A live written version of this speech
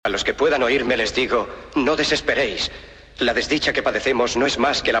los que puedan oírme les digo, no desesperéis. La desdicha que padecemos no es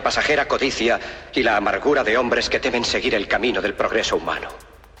más que la pasajera codicia y la amargura de hombres que temen seguir el camino del progreso humano.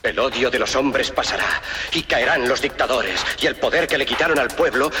 El odio de los hombres pasará y caerán los dictadores, y el poder que le quitaron al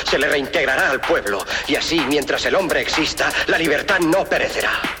pueblo se le reintegrará al pueblo, y así, mientras el hombre exista, la libertad no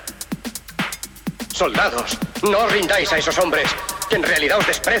perecerá. Soldados, no os rindáis a esos hombres, que en realidad os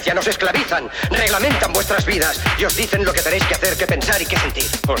desprecian, os esclavizan, reglamentan vuestras vidas y os dicen lo que tenéis que hacer, que pensar y que sentir.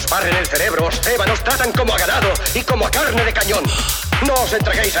 Os barren el cerebro, os ceban, os tratan como a ganado y como a carne de cañón. No os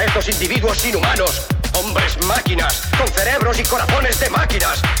entreguéis a estos individuos inhumanos, hombres máquinas, con cerebros y corazones de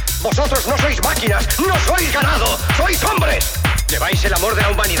máquinas. Vosotros no sois máquinas, no sois ganado, sois hombres. Lleváis el amor de la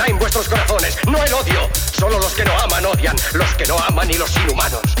humanidad en vuestros corazones, no el odio. Solo los que no aman odian, los que no aman y los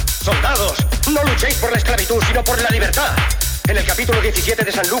inhumanos. Soldados, no luchéis por la esclavitud, sino por la libertad. En el capítulo 17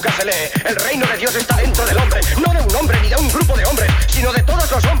 de San Lucas se lee: el reino de Dios está dentro del hombre, no de un hombre ni de un grupo de hombres, sino de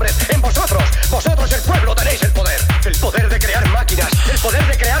todos los hombres, en vosotros. Vosotros, el pueblo, tenéis el poder de crear máquinas, el poder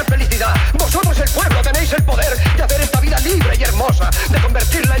de crear felicidad. Vosotros, el pueblo, tenéis el poder de hacer esta vida libre y hermosa, de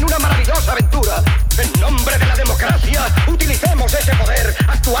convertirla en una maravillosa aventura. En nombre de la democracia, utilicemos ese poder,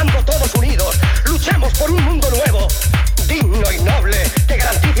 actuando todos unidos. Luchemos por un mundo nuevo, digno y noble, que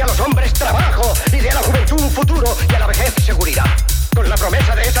garantice a los hombres trabajo y dé a la juventud un futuro y a la vejez seguridad. Con la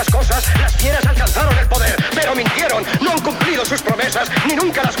promesa de esas cosas, las fieras alcanzaron el poder, pero mintieron, no han cumplido sus promesas, ni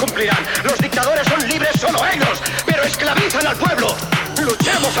nunca las cumplirán. Los dictadores son libres solo ellos, pero esclavizan al pueblo.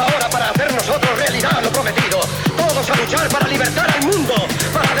 Luchemos ahora para hacer nosotros realidad lo prometido. Todos a luchar para libertar al mundo,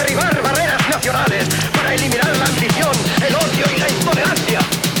 para derribar barreras nacionales, para eliminar la ambición, el odio y la intolerancia.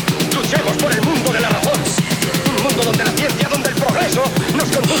 Luchemos por el mundo de la razón, un mundo donde la ciencia, donde el progreso nos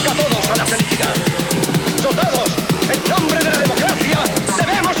conduzca a todos a la felicidad. Soldados, en nombre de la democracia,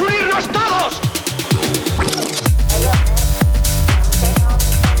 debemos unirnos todos.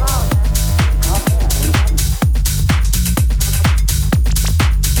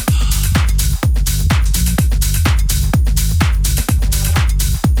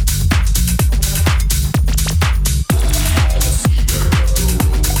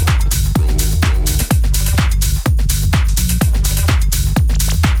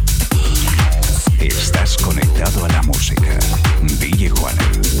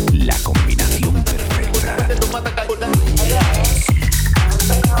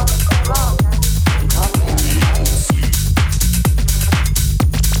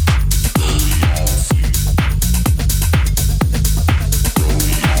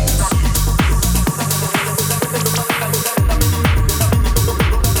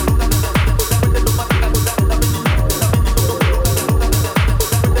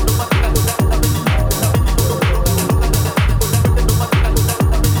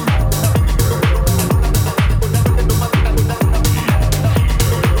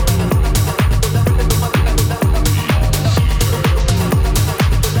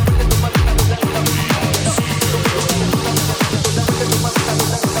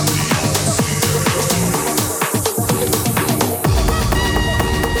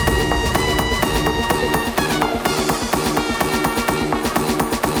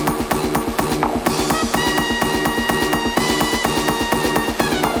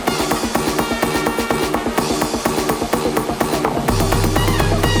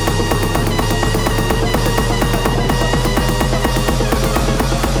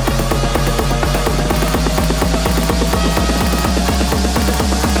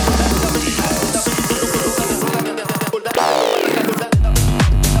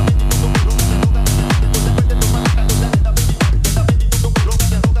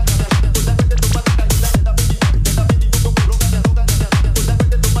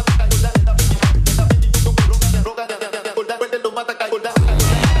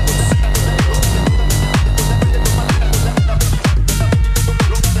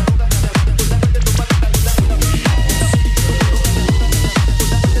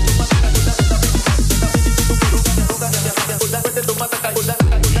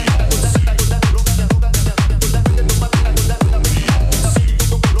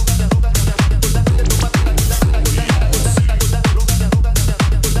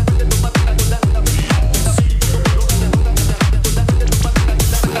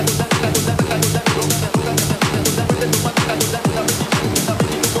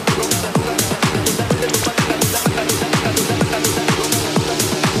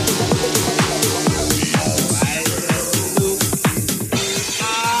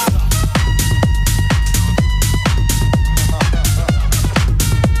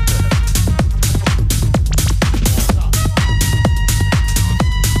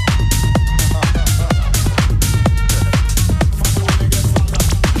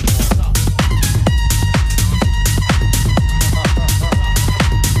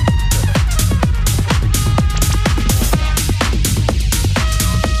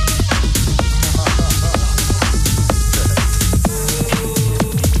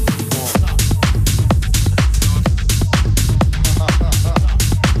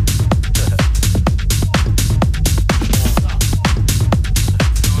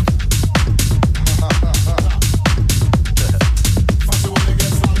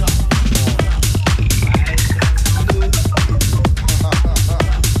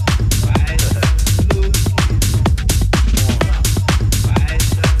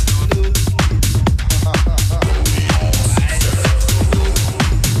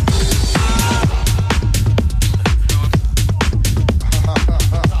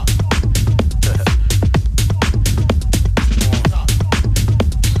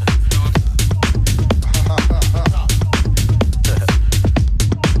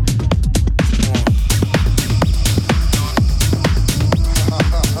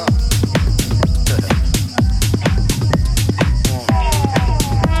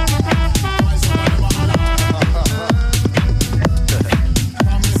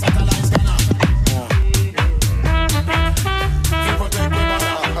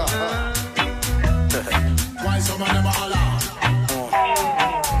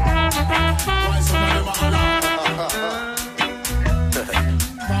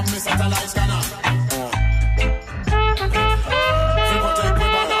 satellite scanner.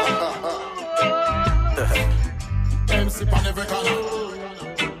 MC on every corner.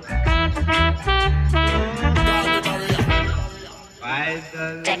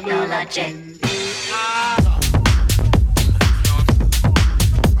 Technology.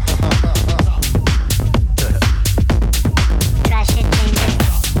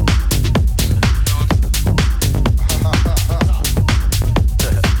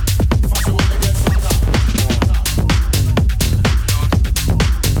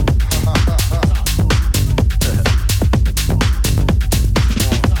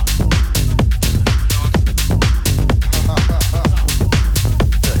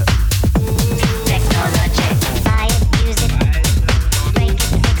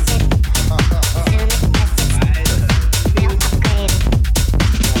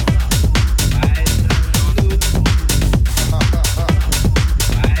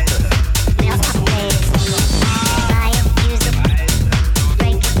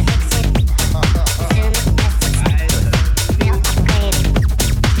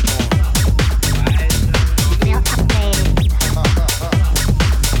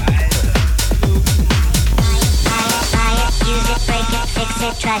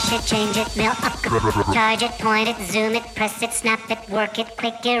 Change it, mail up, charge it, point it, zoom it, press it, snap it, work it,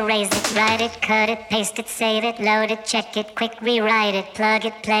 quick erase it, write it, cut it, paste it, save it, load it, check it, quick rewrite it, plug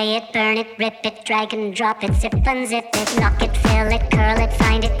it, play it, burn it, rip it, drag and drop it, zip unzip it, lock it, fill it, curl it,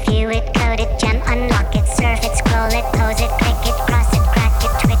 find it, view it, code it, gem, unlock it, surf it, scroll it, pose it, click it, cross it, crack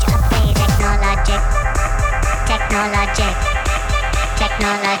it, twitch, update, technologic, technologic,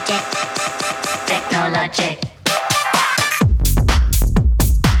 technologic, technologic.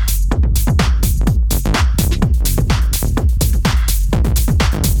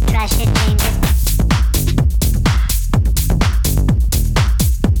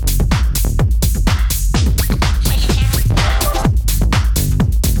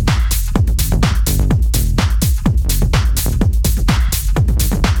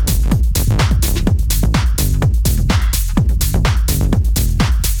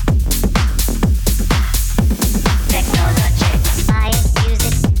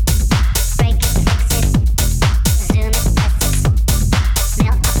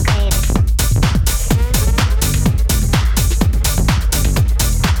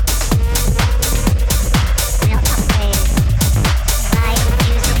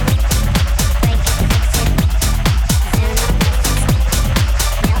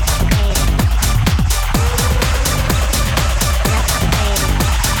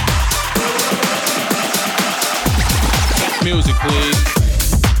 Music, please.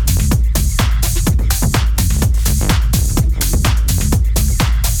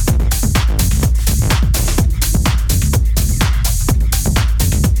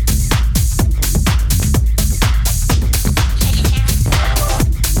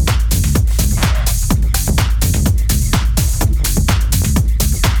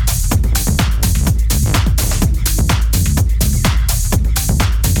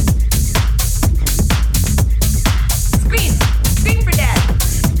 Scream for dad.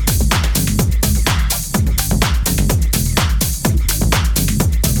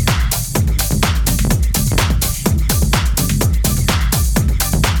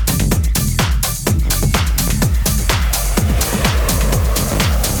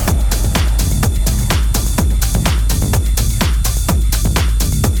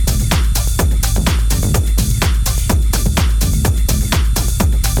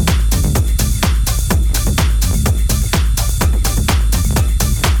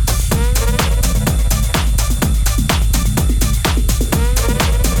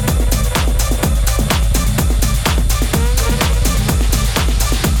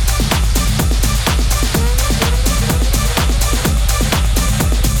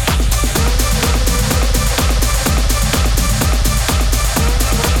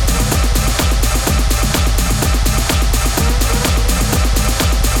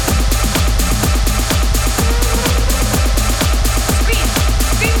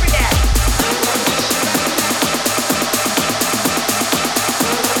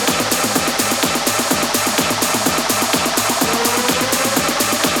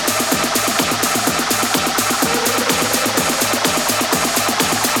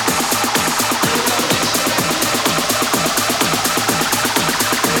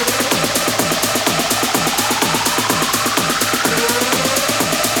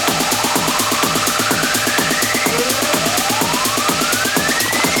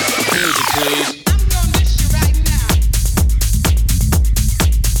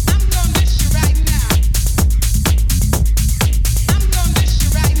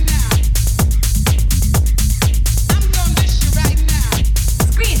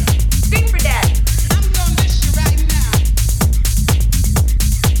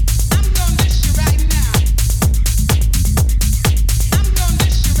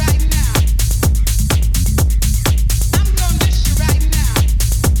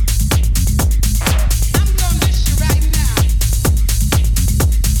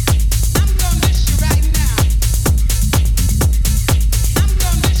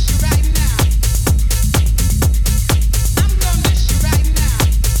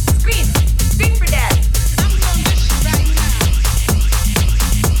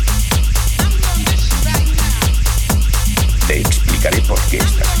 sé por qué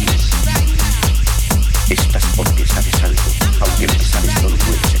estás aquí. Estás porque sabes algo, aunque lo que sabes no lo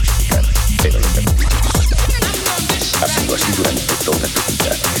puedes explicar, pero lo percibes. Ha sido así durante toda tu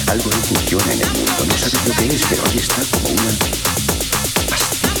vida. Algo no funciona en el mundo, no sabes lo que es, pero ahí está como una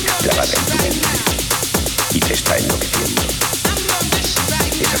pastilla clavada en tu mente y te está enloqueciendo.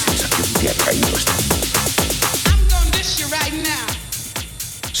 Esa sensación te ha traído hasta aquí.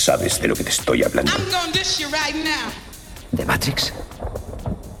 ¿Sabes de lo que te estoy hablando? ¿De Matrix?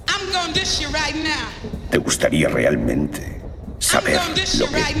 ¿Te gustaría realmente saber lo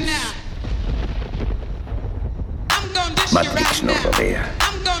que es? Matrix nos rodea.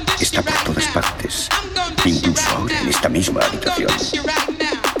 Está por todas partes. Incluso ahora en esta misma habitación.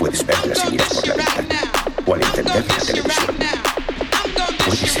 Puedes verla si miras por la ventana o al encender la televisión.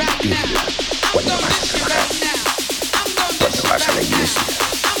 Puedes sentirla cuando vas a trabajar, cuando vas a la iglesia,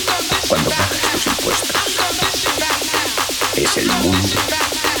 cuando pagas tus impuestos. Es el mundo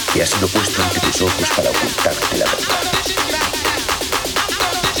que ha sido puesto ante tus ojos para ocultarte la verdad.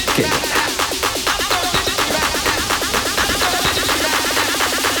 ¿Qué verdad?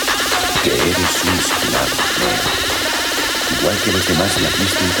 Que eres un esclavo. Igual que los demás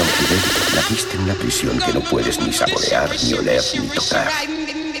naciste en cautiverio, naciste en una prisión que no puedes ni saborear, ni oler, ni tocar.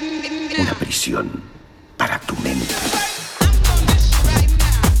 Una prisión para tu mente.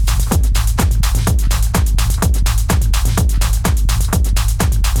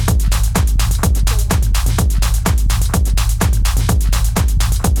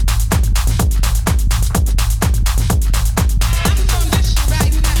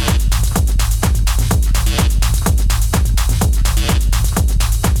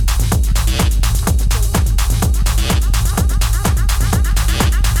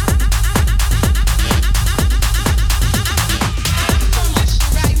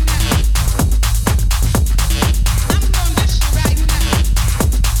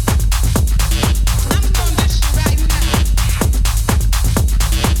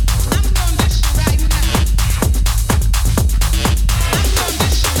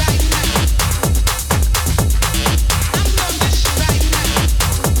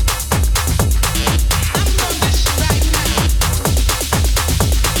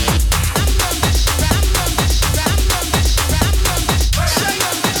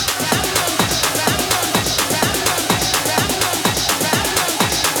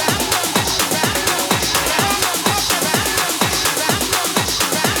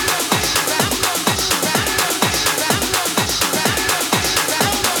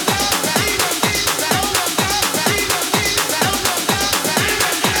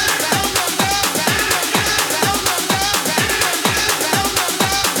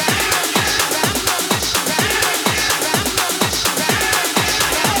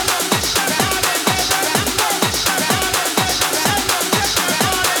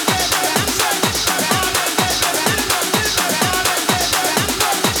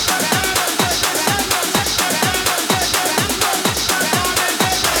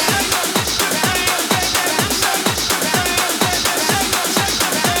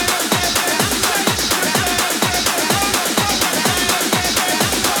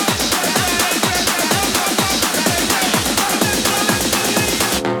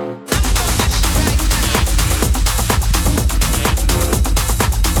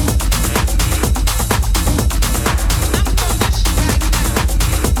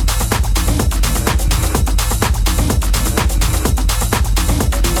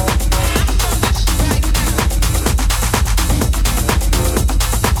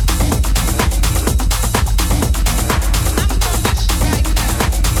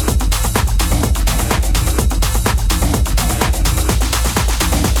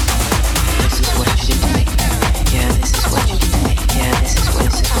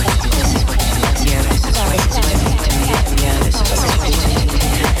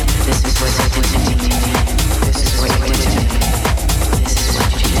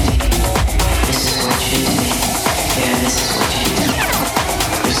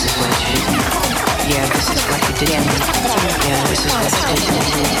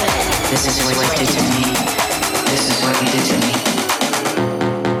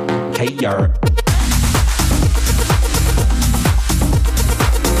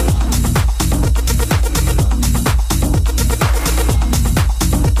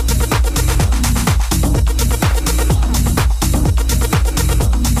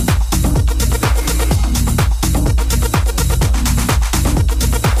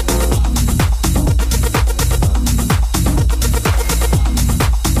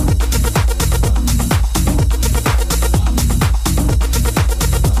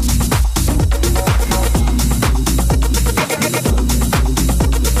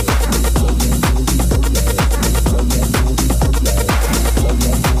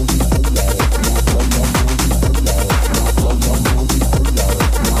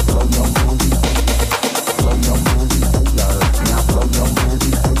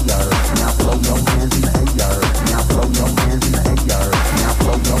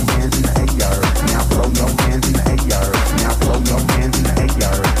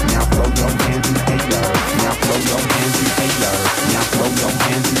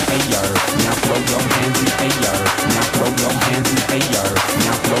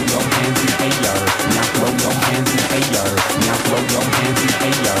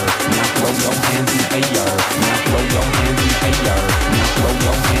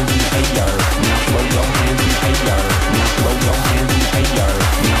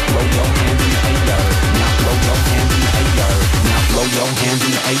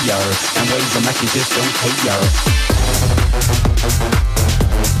 just don't pay yo.